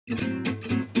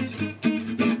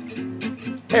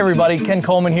Hey everybody, Ken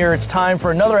Coleman here. It's time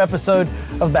for another episode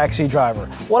of Backseat Driver.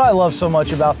 What I love so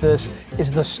much about this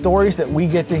is the stories that we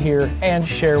get to hear and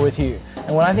share with you.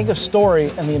 And when I think of story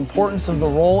and the importance of the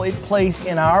role it plays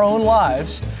in our own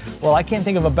lives, well, I can't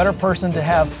think of a better person to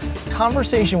have a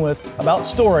conversation with about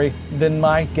story than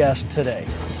my guest today.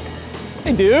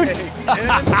 Hey dude. Hey,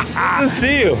 good to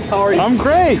see you. How are you? I'm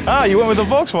great. Ah, you went with the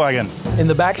Volkswagen. In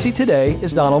the backseat today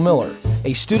is Donald Miller.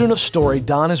 A student of story,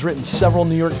 Don has written several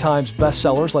New York Times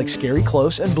bestsellers like Scary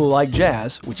Close and Blue Like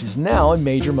Jazz, which is now a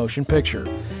major motion picture.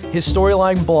 His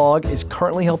storyline blog is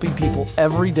currently helping people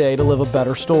every day to live a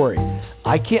better story.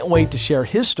 I can't wait to share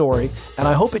his story, and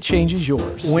I hope it changes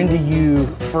yours. When do you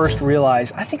first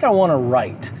realize, I think I want to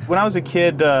write? When I was a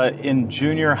kid in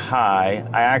junior high,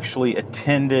 I actually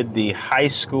attended the high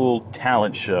school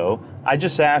talent show. I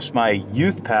just asked my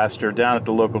youth pastor down at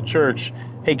the local church,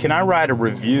 hey, can I write a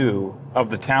review of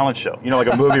the talent show? You know,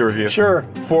 like a movie review. Sure.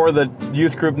 For the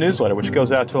youth group newsletter, which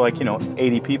goes out to like,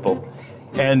 80 people.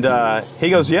 And he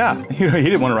goes, yeah. He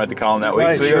didn't want to write the column that week,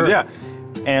 right, so he sure. goes, yeah.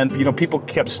 And people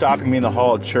kept stopping me in the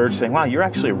hall at church saying, wow, you're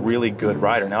actually a really good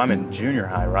writer. Now I'm in junior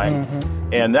high, right?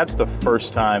 Mm-hmm. And that's the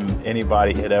first time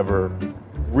anybody had ever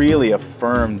really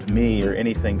affirmed me or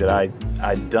anything that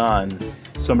I'd done.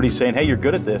 Somebody saying, hey, you're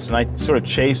good at this. And I sort of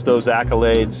chased those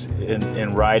accolades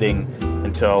in writing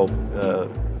until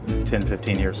 10,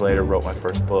 15 years later, wrote my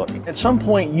first book. At some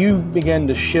point, you began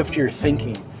to shift your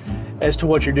thinking as to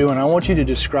what you're doing. I want you to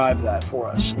describe that for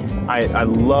us. I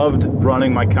loved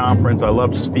running my conference. I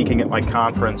loved speaking at my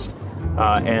conference.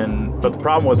 But the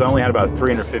problem was I only had about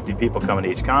 350 people coming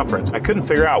to each conference. I couldn't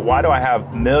figure out, why do I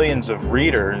have millions of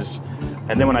readers,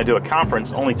 and then when I do a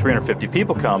conference, only 350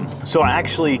 people come? So I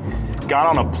actually got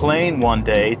on a plane one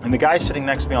day, and the guy sitting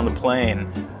next to me on the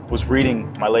plane was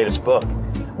reading my latest book,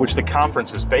 which the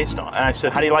conference is based on. And I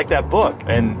said, how do you like that book?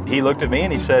 And he looked at me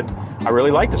and he said, I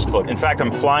really like this book. In fact,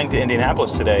 I'm flying to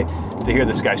Indianapolis today to hear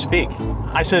this guy speak.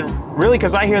 I said, really?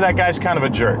 Because I hear that guy's kind of a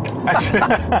jerk.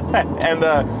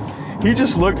 And he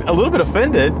just looked a little bit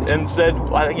offended and said,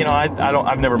 well,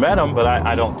 I've never met him, but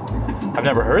I've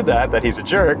never heard that he's a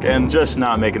jerk, and just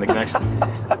not making the connection.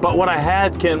 But what I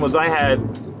had, Ken, was I had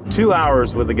 2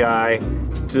 hours with the guy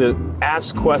to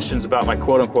ask questions about my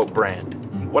quote-unquote brand.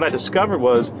 What I discovered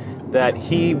was that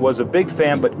he was a big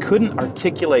fan but couldn't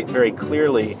articulate very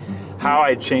clearly how I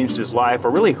had changed his life,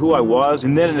 or really who I was.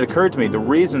 And then it occurred to me, the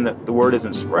reason that the word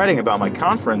isn't spreading about my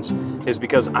conference is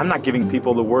because I'm not giving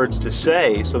people the words to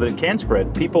say so that it can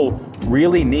spread. People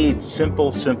really need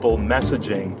simple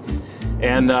messaging.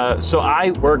 And so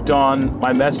I worked on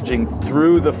my messaging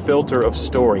through the filter of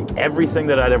story. Everything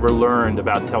that I'd ever learned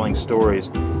about telling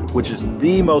stories, which is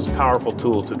the most powerful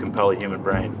tool to compel a human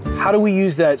brain. How do we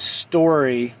use that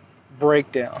story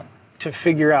breakdown to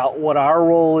figure out what our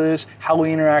role is, how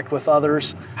we interact with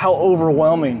others, how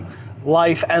overwhelming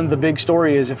life and the big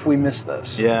story is if we miss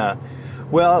this? Yeah.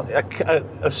 Well,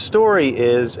 a story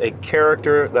is a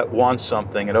character that wants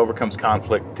something and overcomes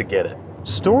conflict to get it.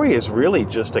 Story is really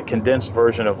just a condensed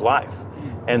version of life.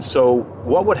 And so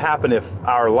what would happen if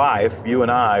our life, you and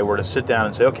I, were to sit down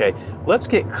and say, okay, let's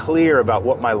get clear about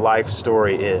what my life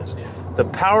story is. The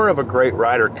power of a great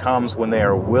writer comes when they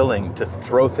are willing to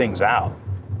throw things out.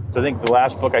 So I think the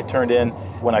last book I turned in,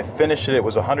 when I finished it, it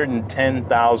was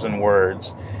 110,000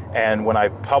 words. And when I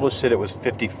published it, it was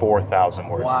 54,000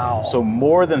 words. Wow. So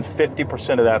more than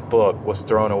 50% of that book was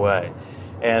thrown away.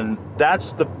 And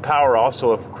that's the power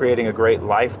also of creating a great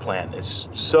life plan. Is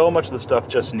so much of the stuff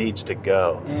just needs to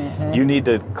go. Mm-hmm. You need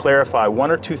to clarify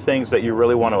one or two things that you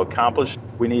really want to accomplish.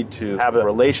 We need to have a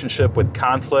relationship with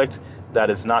conflict that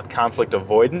is not conflict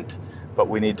avoidant, but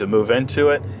we need to move into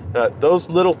it. Those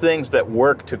little things that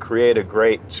work to create a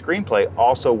great screenplay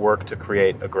also work to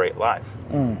create a great life.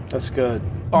 That's good.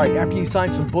 All right, after you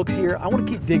sign some books here, I want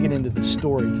to keep digging into the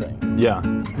story thing. Yeah.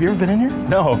 Have you ever been in here?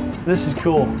 No. This is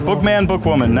cool. Bookman,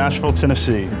 Bookwoman, Nashville,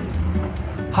 Tennessee.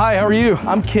 Hi, how are you?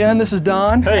 I'm Ken, this is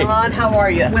Don. Hey. Don, how are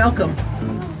you? Welcome.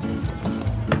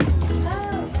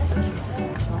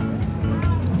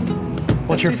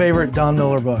 What's your favorite Don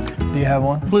Miller book? Do you have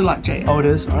one? Blue Like Jazz. Oh, it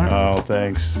is? All right. Oh,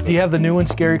 thanks. Do you have the new one,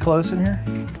 Scary Close, in here?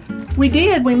 We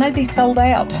did. We made these sold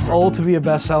out. Old to be a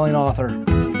best-selling author.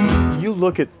 You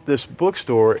look at this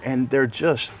bookstore and they're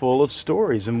just full of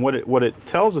stories, and what it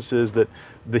tells us is that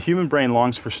the human brain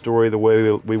longs for story the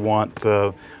way we want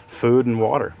food and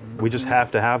water. We just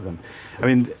have to have them. I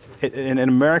mean, in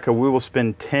America, we will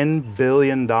spend $10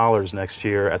 billion next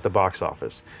year at the box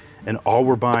office. and all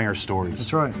we're buying are stories.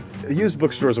 That's right. Used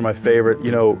bookstores are my favorite.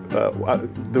 You know,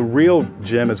 the real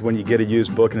gem is when you get a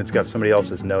used book and it's got somebody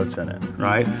else's notes in it,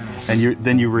 right? And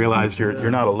then you realize you're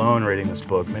not alone reading this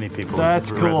book. Many people That's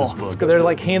have cool. read this book. They're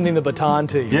like handing the baton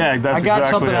to you. Yeah, that's I got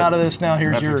exactly something it. out of this, now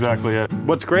here's That's yours. exactly it.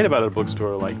 What's great about a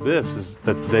bookstore like this is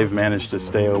that they've managed to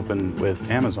stay open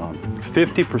with Amazon.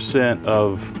 50%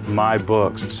 of my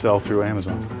books sell through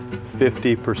Amazon.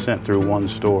 50% through one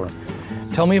store.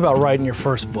 Tell me about writing your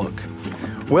first book.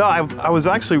 Well, I was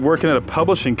actually working at a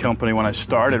publishing company when I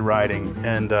started writing,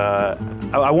 and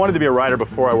I wanted to be a writer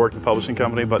before I worked at a publishing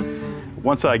company, but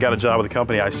once I got a job with the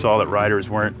company, I saw that writers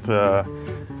weren't,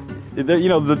 you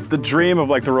know, the dream of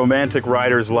like the romantic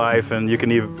writer's life, and you can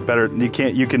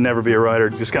never be a writer,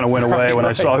 just kind of went away when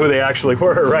I saw who they actually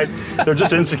were, right? They're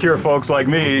just insecure folks like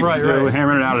me,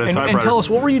 hammering it out at a typewriter. And tell us,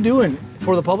 what were you doing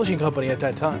for the publishing company at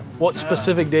that time? What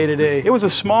specific day-to-day? It was a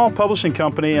small publishing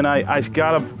company, and I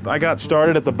got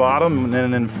started at the bottom,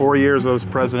 and in 4 years I was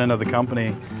president of the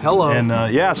company. Hello. And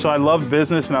yeah, so I loved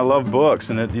business and I loved books,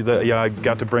 and I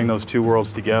got to bring those two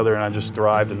worlds together, and I just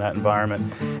thrived in that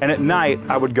environment. And at night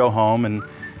I would go home and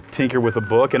tinker with a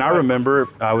book, and I remember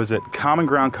I was at Common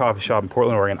Ground Coffee Shop in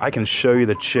Portland, Oregon. I can show you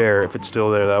the chair, if it's still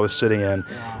there, that I was sitting in,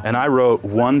 and I wrote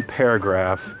one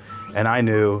paragraph, and I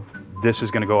knew this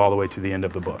is going to go all the way to the end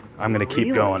of the book. I'm going to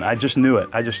keep going. I just knew it.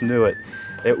 I just knew it.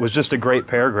 It was just a great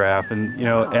paragraph, and you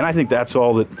know, and I think that's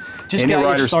all that any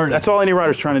writer's. That's all any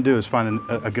writer's trying to do is find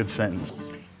a good sentence.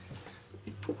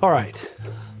 All right,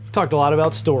 we've talked a lot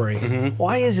about story.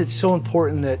 Why is it so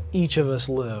important that each of us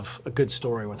live a good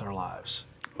story with our lives?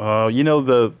 You know,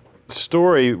 the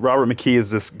story. Robert McKee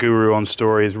is this guru on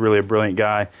story. He's really a brilliant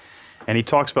guy. And he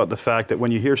talks about the fact that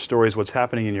when you hear stories, what's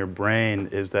happening in your brain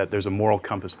is that there's a moral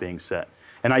compass being set.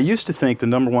 And I used to think the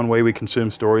 #1 way we consume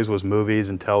stories was movies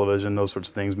and television, those sorts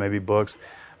of things, maybe books.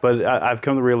 But I've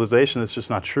come to the realization that's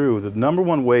just not true. The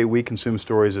 #1 way we consume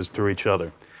stories is through each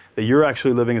other. That you're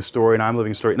actually living a story and I'm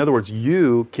living a story. In other words,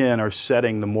 you, Ken, are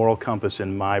setting the moral compass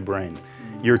in my brain.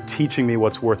 You're teaching me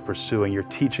what's worth pursuing. You're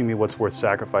teaching me what's worth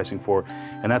sacrificing for.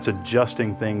 And that's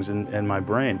adjusting things in my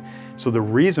brain. So the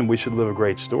reason we should live a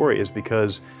great story is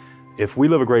because if we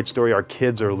live a great story, our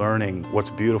kids are learning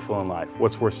what's beautiful in life,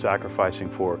 what's worth sacrificing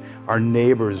for. Our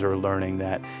neighbors are learning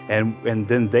that. And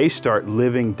then they start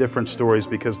living different stories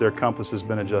because their compass has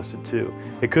been adjusted too.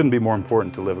 It couldn't be more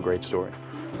important to live a great story.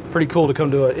 Pretty cool to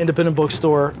come to an independent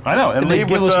bookstore. I know, and leave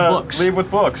with books. Leave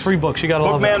with books. Free books, you gotta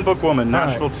love it. Bookman, Bookwoman,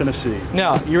 Nashville, Tennessee.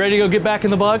 Now, you ready to go get back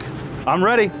in the bug? I'm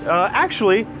ready.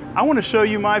 Actually, I want to show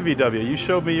you my VW. You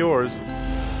showed me yours.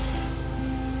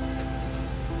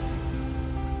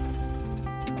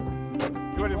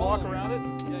 You ready to walk around it?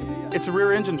 Yeah. It's a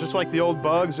rear engine, just like the old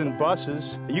Bugs and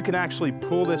buses. You can actually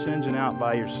pull this engine out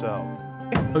by yourself.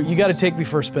 You got to take me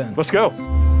for a spin. Let's go.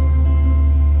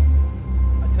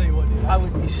 I tell you what, dude, I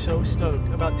would be so stoked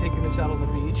about taking this out on the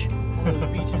beach. One of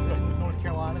those beaches that